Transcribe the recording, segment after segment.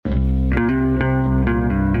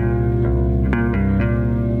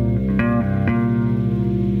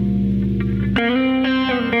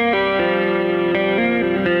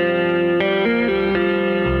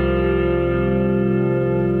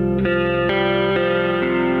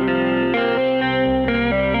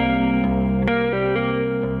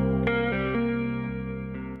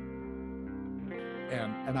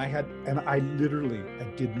And I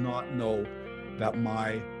did not know that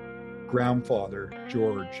my grandfather,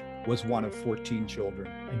 George, was one of 14 children.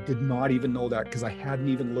 I did not even know that because I hadn't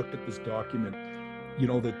even looked at this document,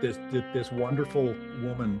 that this wonderful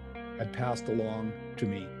woman had passed along to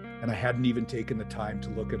me. And I hadn't even taken the time to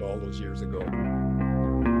look at all those years ago.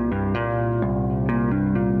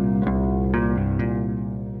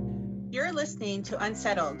 You're listening to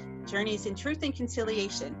Unsettled, Journeys in Truth and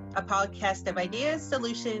Conciliation, a podcast of ideas,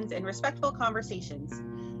 solutions, and respectful conversations.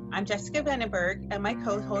 I'm Jessica Vandenberghe, and my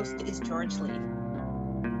co-host is George Lee.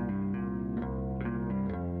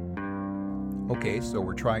 Okay, so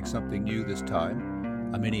we're trying something new this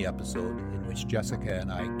time, a mini episode in which Jessica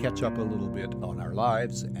and I catch up a little bit on our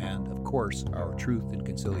lives and, of course, our truth and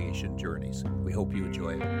conciliation journeys. We hope you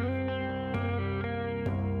enjoy it.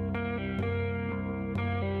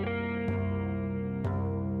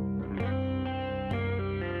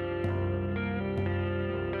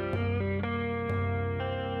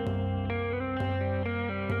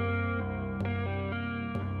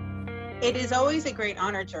 It is always a great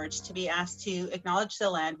honor, George, to be asked to acknowledge the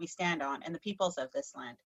land we stand on and the peoples of this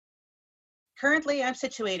land. Currently, I'm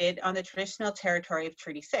situated on the traditional territory of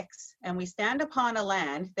Treaty 6, and we stand upon a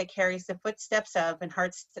land that carries the footsteps of and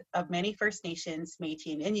hearts of many First Nations,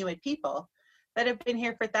 Métis, and Inuit people that have been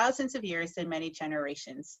here for thousands of years and many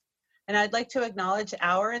generations. And I'd like to acknowledge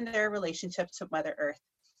our and their relationships with Mother Earth.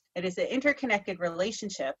 It is an interconnected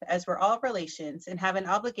relationship, as we're all relations and have an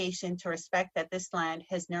obligation to respect that this land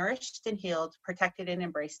has nourished and healed, protected and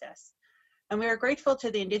embraced us. And we are grateful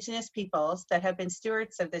to the Indigenous peoples that have been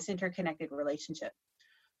stewards of this interconnected relationship.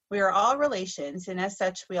 We are all relations, and as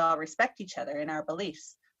such, we all respect each other in our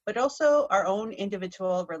beliefs, but also our own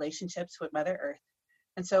individual relationships with Mother Earth.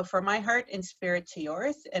 And so for my heart and spirit to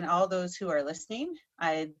yours and all those who are listening,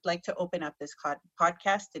 I'd like to open up this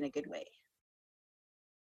podcast in a good way.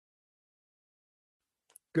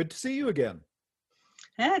 Good to see you again.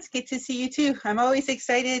 Yeah, it's good to see you too. I'm always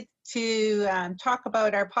excited to talk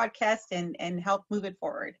about our podcast and help move it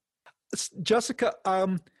forward. Jessica,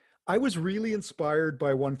 I was really inspired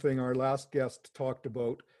by one thing our last guest talked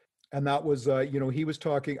about, and that was, he was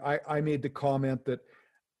talking, I made the comment that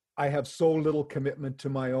I have so little commitment to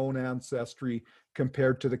my own ancestry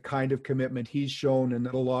compared to the kind of commitment he's shown and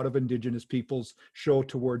that a lot of Indigenous peoples show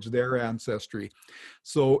towards their ancestry.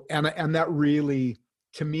 So, and that really,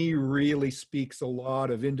 to me, really speaks a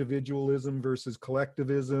lot of individualism versus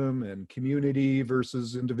collectivism and community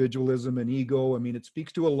versus individualism and ego. I mean, it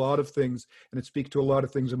speaks to a lot of things, and it speaks to a lot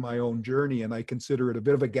of things in my own journey, and I consider it a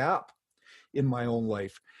bit of a gap in my own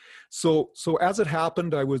life. So as it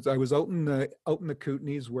happened, I was out in the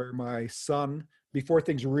Kootenays where my son, before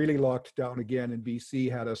things really locked down again in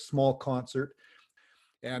BC, had a small concert.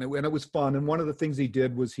 And it was fun. And one of the things he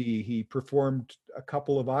did was he performed a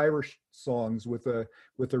couple of Irish songs with a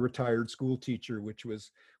retired school teacher, which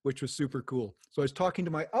was super cool. So I was talking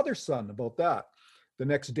to my other son about that the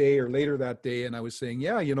next day or later that day, and I was saying,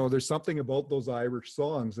 yeah, there's something about those Irish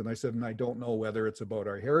songs. And I said, and I don't know whether it's about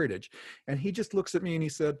our heritage. And he just looks at me and he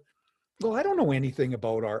said, well, I don't know anything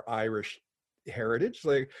about our Irish heritage.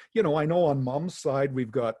 Like, I know on Mom's side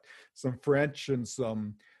we've got some French and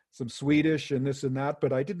some Swedish and this and that,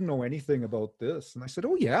 but I didn't know anything about this. And I said,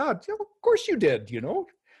 oh yeah, of course you did, and no,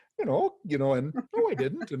 I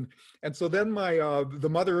didn't. And so then the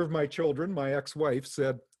mother of my children, my ex-wife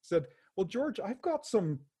said, well, George, I've got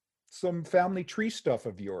some family tree stuff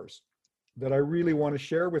of yours that I really want to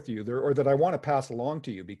share with you there, or that I want to pass along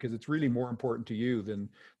to you because it's really more important to you than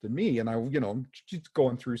me. And she's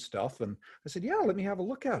going through stuff. And I said, yeah, let me have a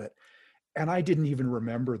look at it. And I didn't even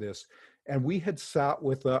remember this. And we had sat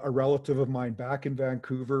with a relative of mine back in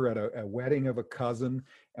Vancouver at a wedding of a cousin.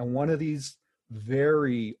 And one of these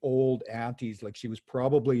very old aunties, like she was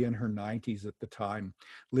probably in her 90s at the time,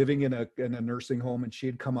 living in a nursing home. And she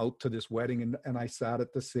had come out to this wedding. And I sat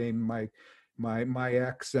at the same, my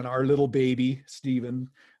ex and our little baby, Stephen,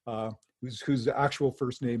 whose actual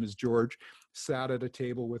first name is George, sat at a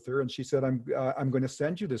table with her. And she said, I'm going to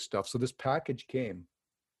send you this stuff. So this package came.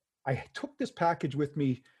 I took this package with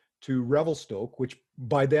me to Revelstoke, which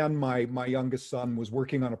by then my youngest son was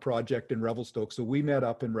working on a project in Revelstoke. So we met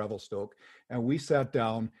up in Revelstoke and we sat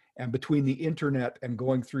down, and between the internet and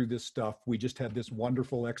going through this stuff, we just had this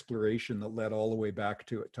wonderful exploration that led all the way back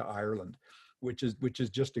to Ireland, which is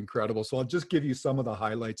just incredible. So I'll just give you some of the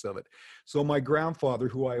highlights of it. So my grandfather,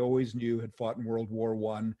 who I always knew had fought in World War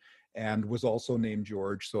I and was also named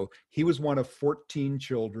George. So he was one of 14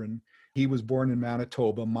 children. He was born in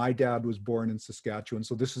Manitoba. My dad was born in Saskatchewan.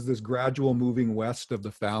 So this is this gradual moving west of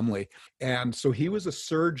the family. And so he was a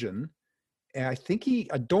surgeon And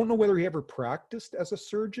I don't know whether he ever practiced as a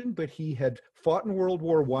surgeon, but he had fought in World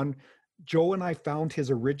War I. Joe and I found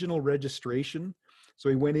his original registration. So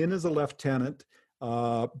he went in as a lieutenant,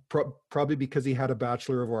 probably because he had a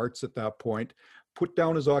Bachelor of Arts at that point, put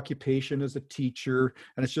down his occupation as a teacher.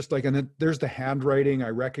 And it's just like, and then there's the handwriting I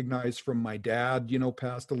recognize from my dad,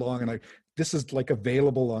 passed along. And this is like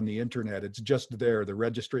available on the internet. It's just there. The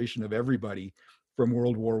registration of everybody from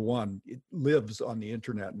World War I, it lives on the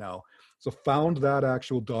internet now. So found that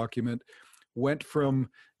actual document, went from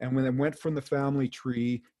the family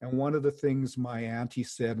tree. And one of the things my auntie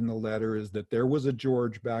said in the letter is that there was a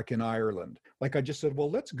George back in Ireland. Like I just said,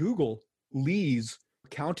 well, let's Google Lees,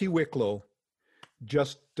 County Wicklow,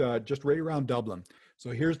 just right around Dublin. So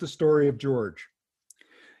here's the story of George.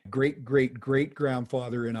 Great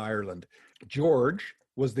grandfather in Ireland. George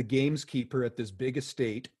was the gameskeeper at this big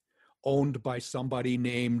estate owned by somebody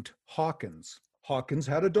named Hawkins. Hawkins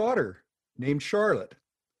had a daughter named Charlotte.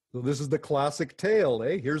 So this is the classic tale,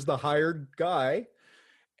 eh? Here's the hired guy,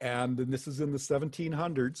 and this is in the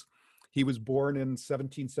 1700s. He was born in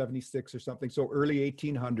 1776 or something, so early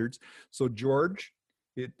 1800s. So George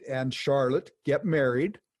and Charlotte get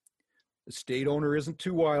married. The estate owner isn't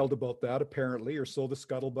too wild about that, apparently, or so the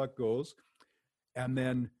scuttlebutt goes. And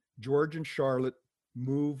then George and Charlotte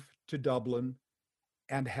move to Dublin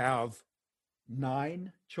and have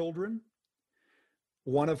 9 children,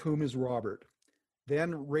 one of whom is Robert.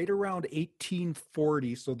 Then right around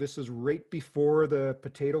 1840, so this is right before the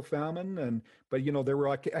potato famine, but there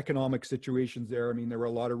were economic situations there. I mean, there were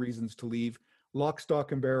a lot of reasons to leave. Lock,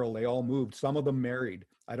 stock, and barrel, they all moved. Some of them married.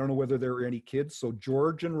 I don't know whether there were any kids. So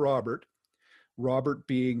George and Robert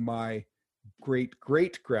being my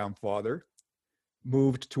great-great-grandfather,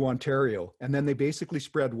 moved to Ontario. And then they basically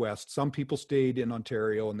spread west. Some people stayed in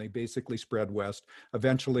Ontario and they basically spread west,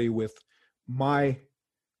 eventually with my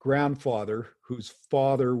grandfather, whose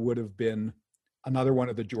father would have been another one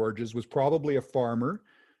of the Georges, was probably a farmer.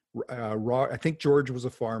 I think George was a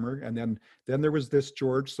farmer. And then there was this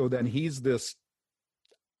George. So then he's this,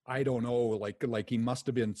 I don't know, like he must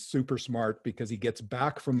have been super smart, because he gets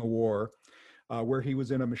back from the war, where he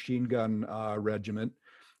was in a machine gun regiment,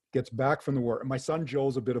 gets back from the war. My son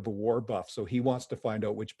Joe's a bit of a war buff, so he wants to find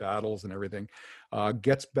out which battles and everything.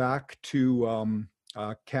 Gets back to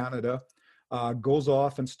Canada, goes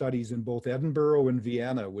off and studies in both Edinburgh and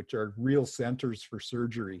Vienna, which are real centers for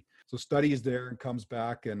surgery. So studies there and comes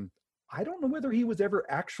back, and I don't know whether he was ever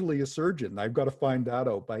actually a surgeon. I've got to find that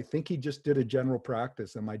out, but I think he just did a general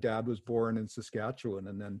practice. And my dad was born in Saskatchewan,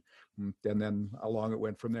 and then along it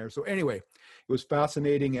went from there. So anyway, it was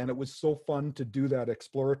fascinating, and it was so fun to do that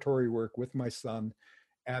exploratory work with my son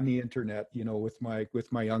and the internet, with my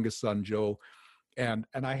youngest son Joe. And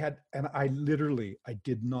I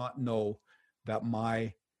did not know that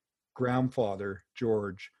my grandfather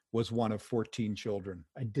George was one of 14 children.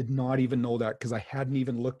 I did not even know that, because I hadn't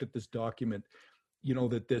even looked at this document,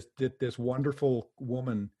 that this wonderful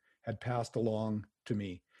woman had passed along to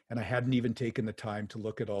me, and I hadn't even taken the time to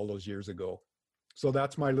look at all those years ago. So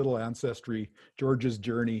that's my little Ancestry, George's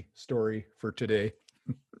journey story for today.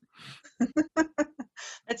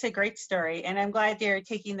 That's a great story. And I'm glad you're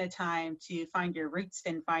taking the time to find your roots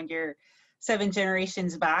and find your 7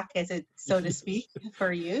 generations back, as it, so to speak,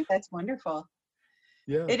 for you. That's wonderful.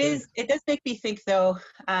 Yeah, it does make me think, though,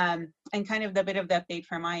 and kind of the bit of the update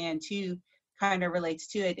from my end too kind of relates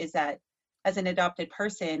to it, is that as an adopted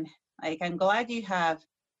person, like, I'm glad you have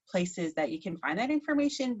places that you can find that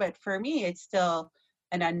information, but for me it's still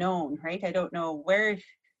an unknown, right? I don't know where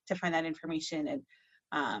to find that information,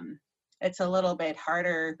 and it's a little bit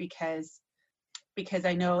harder because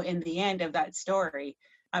I know in the end of that story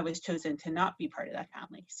I was chosen to not be part of that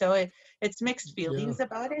family. So it's mixed feelings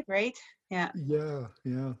about it, right? Yeah.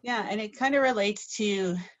 Yeah, and it kind of relates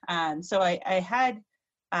to, so I had,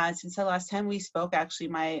 since the last time we spoke, actually,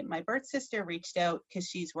 my birth sister reached out because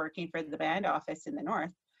she's working for the band office in the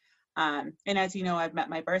north. And as you know, I've met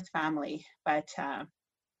my birth family, but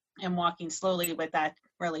I'm walking slowly with that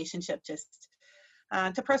relationship, just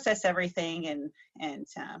to process everything, and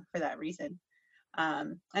for that reason.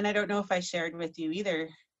 And I don't know if I shared with you either,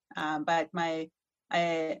 but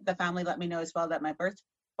the family let me know as well that my birth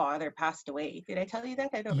father passed away. Did I tell you that?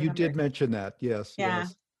 I don't remember. You did mention that, yes. Yeah.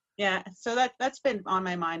 Yes. Yeah. So that's been on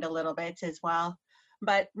my mind a little bit as well.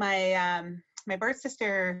 But my birth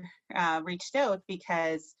sister reached out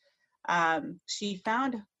because she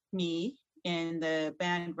found me in the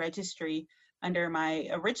band registry under my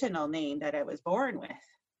original name that I was born with.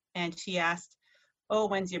 And she asked, "Oh,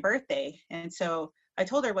 when's your birthday?" And so I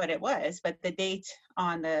told her what it was, but the date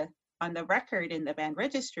on the record in the band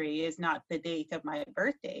registry is not the date of my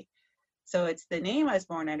birthday. So it's the name I was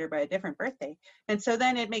born under, but a different birthday. And so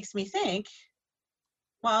then it makes me think,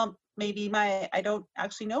 well, maybe I don't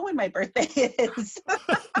actually know when my birthday is.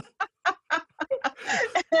 And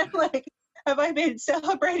I'm like, have I been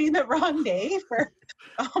celebrating the wrong day for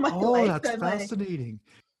all my Oh, life? that's I'm like, fascinating.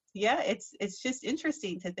 yeah, it's just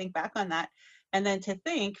interesting to think back on that. And then to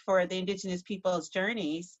think for the Indigenous people's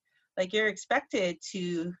journeys, like you're expected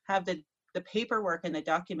to have the paperwork and the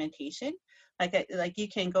documentation. Like you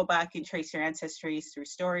can go back and trace your ancestries through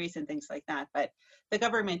stories and things like that, but the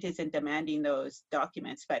government isn't demanding those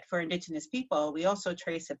documents. But for Indigenous people, we also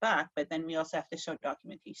trace it back, but then we also have to show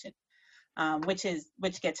documentation.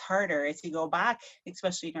 Which gets harder as you go back,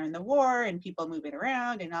 especially during the war and people moving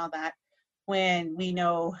around and all that, when we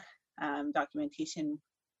know documentation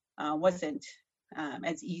wasn't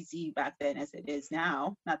as easy back then as it is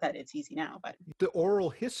now. Not that it's easy now, but The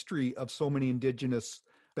oral history of so many Indigenous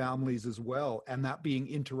families as well, and that being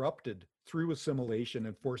interrupted through assimilation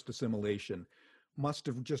and forced assimilation, must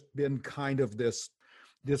have just been kind of this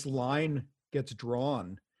line gets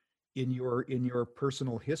drawn in your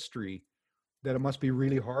personal history that it must be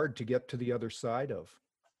really hard to get to the other side of.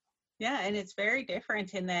 yeah, and it's very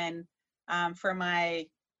different. And then for my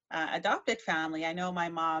adopted family, I know my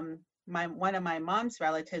mom, one of my mom's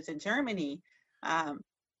relatives in Germany,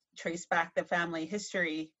 traced back the family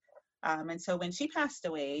history. And so when she passed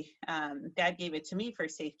away, Dad gave it to me for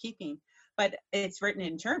safekeeping, but it's written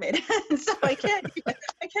in German, so I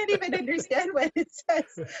can't even understand what it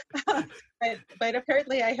says. But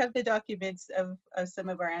apparently, I have the documents of some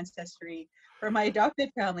of our ancestry for my adopted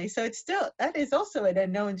family. So that is also an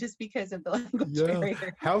unknown, just because of the language Yeah,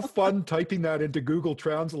 barrier. have fun typing that into Google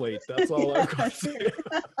Translate. That's all Yeah, I've got to say.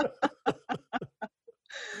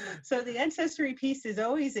 so the ancestry piece is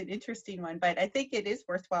always an interesting one, but I think it is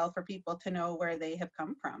worthwhile for people to know where they have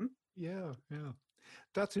come from. Yeah, yeah.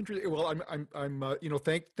 That's interesting. Well,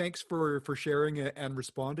 thanks for sharing and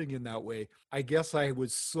responding in that way. I guess I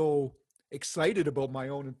was so excited about my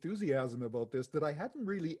own enthusiasm about this that I hadn't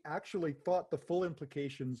really actually thought the full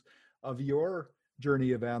implications of your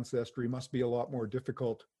journey of ancestry must be a lot more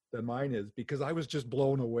difficult than mine is, because I was just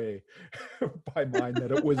blown away by mine,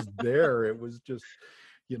 that it was there. It was just,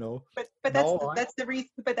 But no, that's the reason.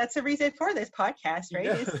 But that's the reason for this podcast, right?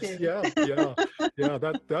 Is yes, to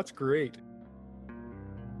yeah, that's great.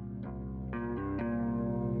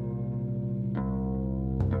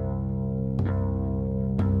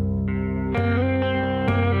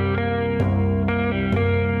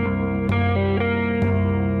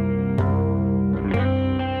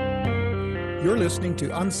 You're listening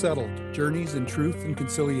to Unsettled, Journeys in Truth and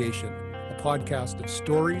Conciliation, a podcast of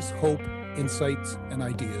stories, hope, insights, and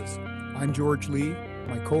ideas. I'm George Lee.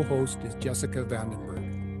 My co-host is Jessica Vandenberghe.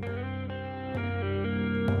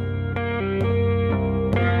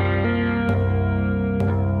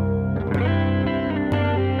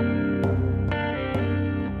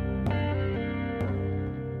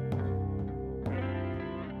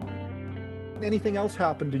 Anything else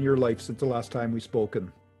happened in your life since the last time we've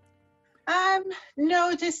spoken?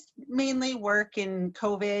 no, just mainly work and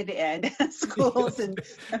COVID and schools and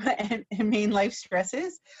main life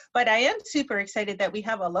stresses. But I am super excited that we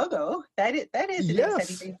have a logo. That is an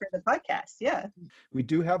exciting thing for the podcast. Yeah, we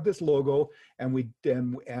do have this logo, and we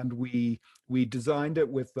designed it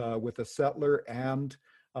with a settler and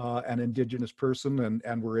an Indigenous person,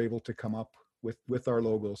 and we're able to come up with our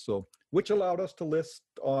logo, so which allowed us to list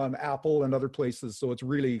on Apple and other places. So it's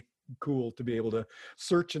really cool to be able to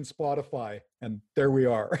search in Spotify, and there we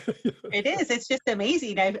are. it is. It's just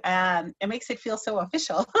amazing. It makes it feel so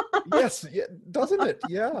official. Yes, yeah, doesn't it?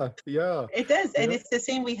 Yeah. It does, and it's the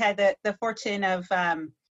same. We had the fortune of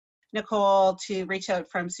Nicole to reach out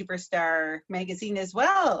from Superstar Magazine as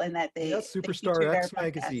well, and that they Superstar X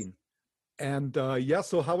magazine. And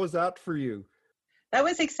so how was that for you? That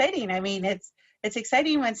was exciting. I mean, it's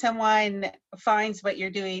exciting when someone finds what you're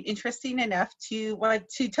doing interesting enough to want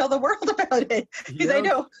to tell the world about it. Because I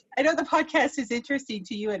know the podcast is interesting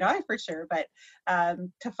to you and I for sure, but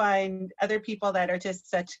to find other people that are just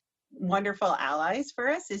such wonderful allies for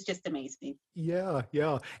us is just amazing. Yeah.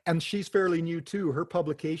 And she's fairly new too. Her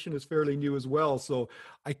publication is fairly new as well. So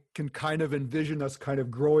I can kind of envision us kind of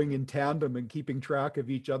growing in tandem and keeping track of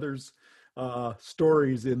each other's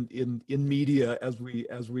stories in media as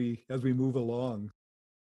we move along.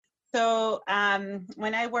 So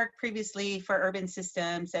when I worked previously for Urban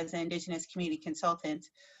Systems as an Indigenous community consultant,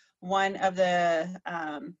 one of the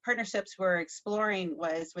partnerships we're exploring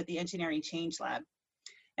was with the Engineering Change Lab.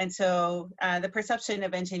 And so the perception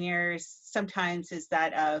of engineers sometimes is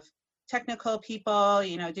that of technical people,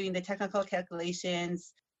 doing the technical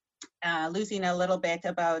calculations, losing a little bit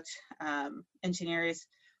about engineers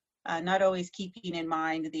not always keeping in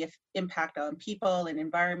mind the impact on people and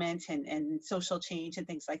environment and social change and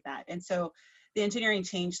things like that. And so the Engineering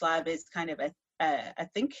Change Lab is kind of a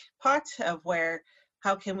think pot of where,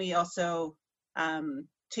 how can we also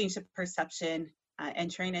change the perception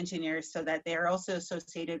and train engineers so that they are also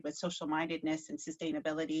associated with social mindedness and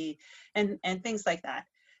sustainability and things like that.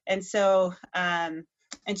 And so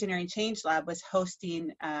Engineering Change Lab was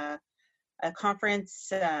hosting a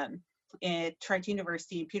conference at Trent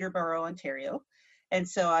University in Peterborough, Ontario. And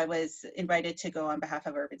so I was invited to go on behalf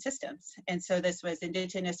of Urban Systems. And so this was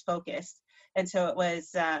Indigenous focused. And so it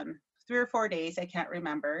was 3 or 4 days, I can't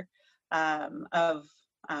remember, of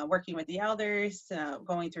working with the elders,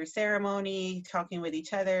 going through ceremony, talking with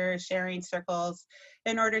each other, sharing circles,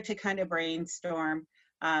 in order to kind of brainstorm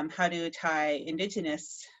how to tie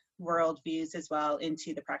Indigenous worldviews as well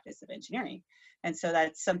into the practice of engineering. And so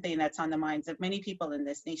that's something that's on the minds of many people in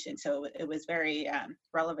this nation. So it was very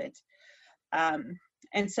relevant. And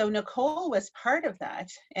so Nicole was part of that.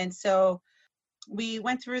 And so we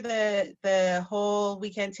went through the whole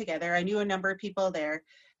weekend together. I knew a number of people there,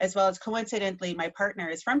 as well as coincidentally, my partner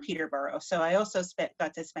is from Peterborough. So I also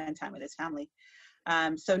got to spend time with his family.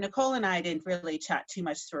 So Nicole and I didn't really chat too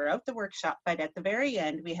much throughout the workshop, but at the very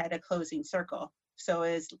end, we had a closing circle. So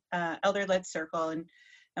it was elder-led circle,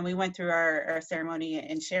 and we went through our ceremony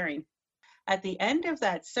and sharing. At the end of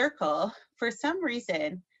that circle, for some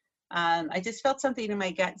reason, I just felt something in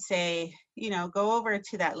my gut say, go over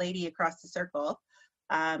to that lady across the circle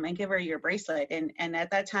and give her your bracelet. And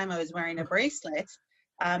at that time, I was wearing a bracelet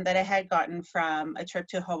that I had gotten from a trip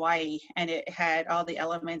to Hawaii, and it had all the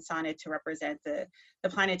elements on it to represent the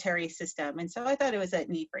planetary system. And so I thought it was a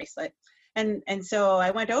neat bracelet. And so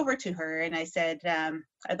I went over to her and I said,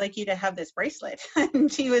 I'd like you to have this bracelet. And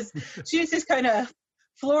she was just kind of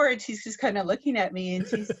floored. She's just kind of looking at me, and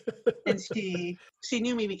she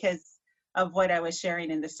knew me because of what I was sharing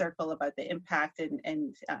in the circle about the impact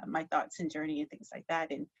and my thoughts and journey and things like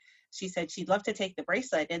that. And she said she'd love to take the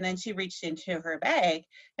bracelet. And then she reached into her bag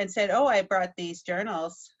and said, oh, I brought these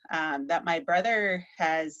journals that my brother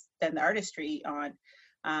has done the artistry on.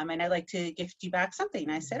 And I'd like to gift you back something.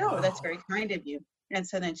 I said, oh, that's very kind of you. And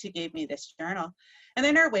so then she gave me this journal. And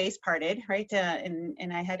then our ways parted, right?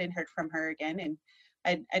 And I hadn't heard from her again. And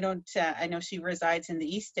I know she resides in the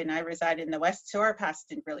East and I reside in the West, so our paths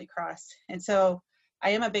didn't really cross. And so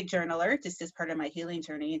I am a big journaler, just as part of my healing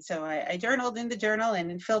journey. And so I journaled in the journal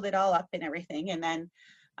and filled it all up and everything. And then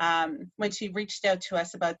when she reached out to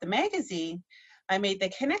us about the magazine, I made the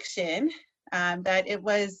connection that it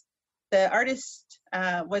was the artist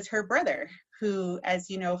was her brother, who, as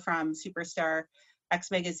you know from Superstar X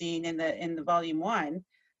magazine in the volume 1,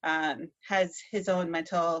 has his own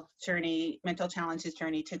mental challenges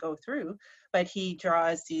journey to go through, but he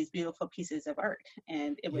draws these beautiful pieces of art,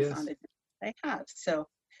 and it was on the I have. So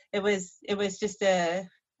it was just a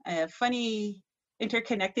funny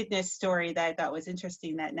interconnectedness story that I thought was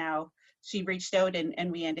interesting, that now she reached out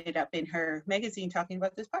and we ended up in her magazine talking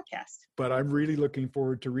about this podcast. But I'm really looking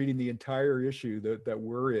forward to reading the entire issue that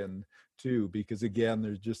we're in too, because again,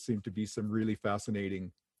 there just seemed to be some really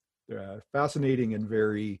fascinating and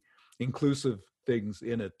very inclusive things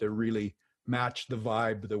in it that really match the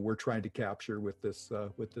vibe that we're trying to capture with this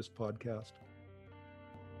podcast.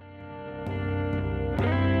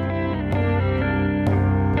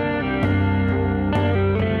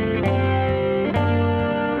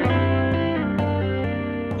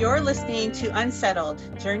 You're listening to Unsettled,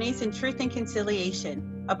 Journeys in Truth and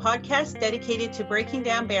Conciliation, a podcast dedicated to breaking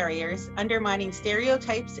down barriers, undermining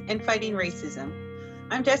stereotypes, and fighting racism.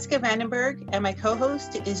 I'm Jessica Vandenberghe, and my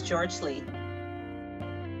co-host is George Lee.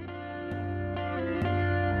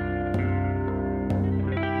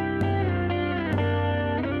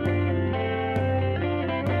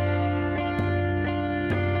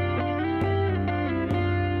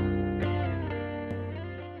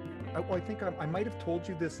 I think I might have told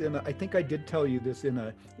you this I think I did tell you this in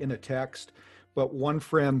a text, but one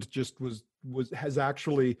friend just has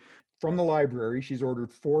actually, from the library, she's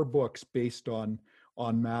ordered 4 books based on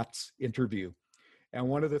Matt's interview. And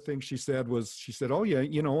one of the things she said, oh yeah,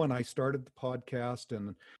 and I started the podcast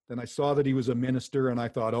and then I saw that he was a minister and I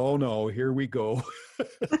thought, oh no, here we go.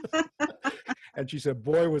 And she said,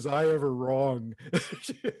 boy, was I ever wrong.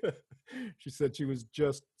 She said she was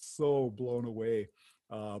just so blown away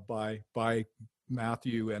by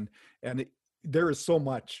Matthew, and there is so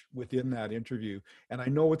much within that interview, and I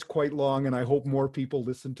know it's quite long, and I hope more people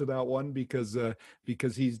listen to that one because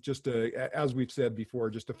he's just as we've said before,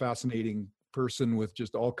 just a fascinating person with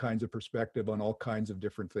just all kinds of perspective on all kinds of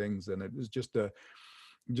different things, and it was just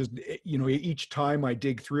just, each time I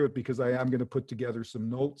dig through it, because I am going to put together some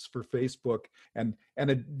notes for Facebook, and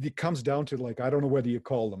it comes down to, like, I don't know whether you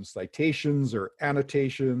call them citations or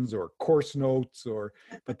annotations or course notes,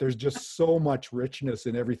 but there's just so much richness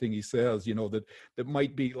in everything he says, that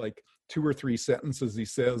might be like 2 or 3 sentences he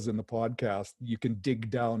says in the podcast. You can dig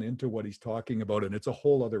down into what he's talking about, and it's a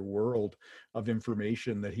whole other world of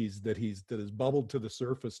information that has bubbled to the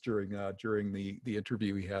surface during the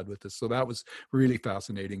interview he had with us. So that was really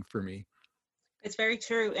fascinating for me. It's very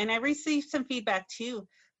true. And I received some feedback too,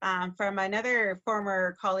 from another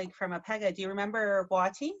former colleague from APEGA. Do you remember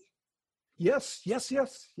Wati? Yes. Yeah.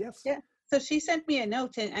 So she sent me a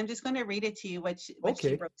note, and I'm just going to read it to you, what she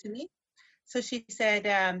wrote to me. So she said,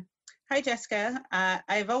 "Hi, Jessica.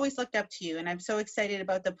 I've always looked up to you, and I'm so excited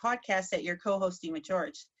about the podcast that you're co-hosting with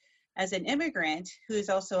George. As an immigrant who is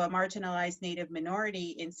also a marginalized Native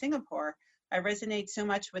minority in Singapore, I resonate so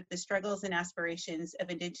much with the struggles and aspirations of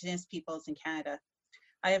Indigenous peoples in Canada.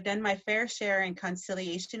 I have done my fair share in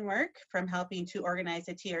conciliation work, from helping to organize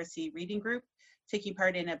a TRC reading group, taking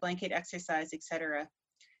part in a blanket exercise, etc.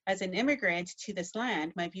 As an immigrant to this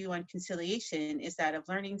land, my view on conciliation is that of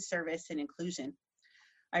learning, service, and inclusion.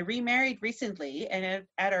 I remarried recently, and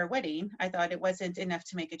at our wedding, I thought it wasn't enough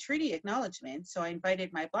to make a treaty acknowledgement, so I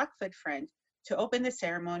invited my Blackfoot friend to open the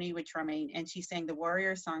ceremony with drumming, and she sang the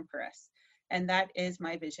warrior song for us. And that is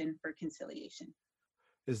my vision for conciliation."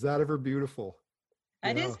 Is that ever beautiful?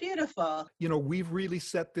 It is beautiful. We've really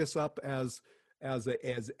set this up as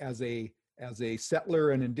a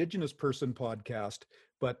settler and Indigenous person podcast,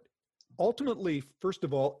 but ultimately, first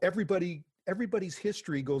of all, everybody's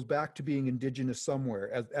history goes back to being Indigenous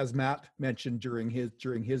somewhere, as Matt mentioned during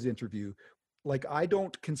his interview. Like, I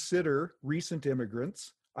don't consider recent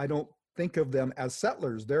immigrants, I don't think of them as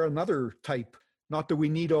settlers. They're another type. Not that we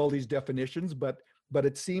need all these definitions, but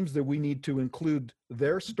it seems that we need to include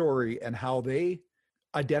their story and how they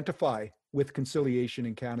identify with conciliation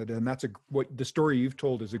in Canada. And that's what the story you've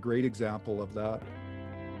told is a great example of that.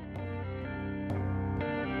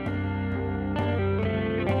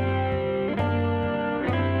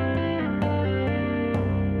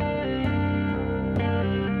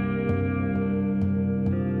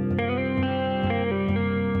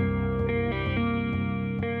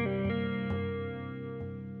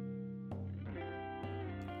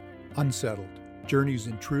 Unsettled, Journeys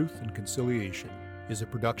in Truth and Conciliation is a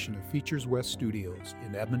production of Features West Studios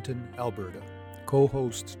in Edmonton, Alberta.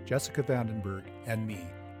 Co-hosts Jessica Vandenberghe and me,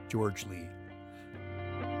 George Lee.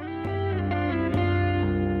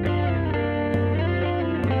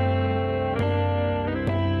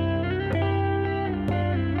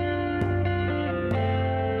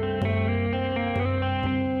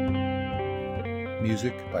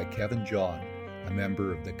 Music by Kevin John, a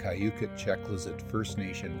member of the Cayucot-Checklisut First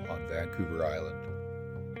Nation on Vancouver Island.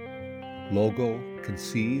 Logo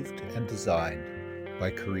conceived and designed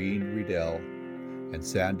by Corrine Riedel and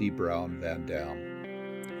Sandy Brown Van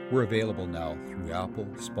Dam. We're available now through Apple,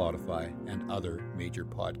 Spotify, and other major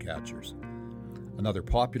podcatchers. Another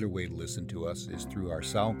popular way to listen to us is through our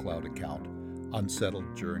SoundCloud account,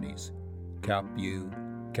 Unsettled Journeys. Cap U,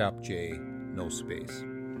 Cap J, no space.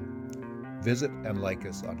 Visit and like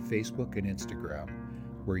us on Facebook and Instagram,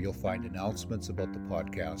 where you'll find announcements about the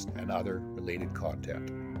podcast and other related content.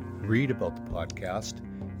 Read about the podcast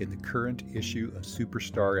in the current issue of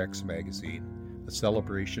Superstar X magazine, a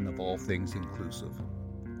celebration of all things inclusive.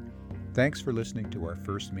 Thanks for listening to our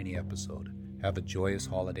first mini episode. Have a joyous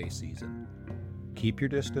holiday season. Keep your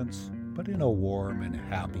distance, but in a warm and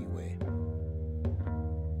happy way.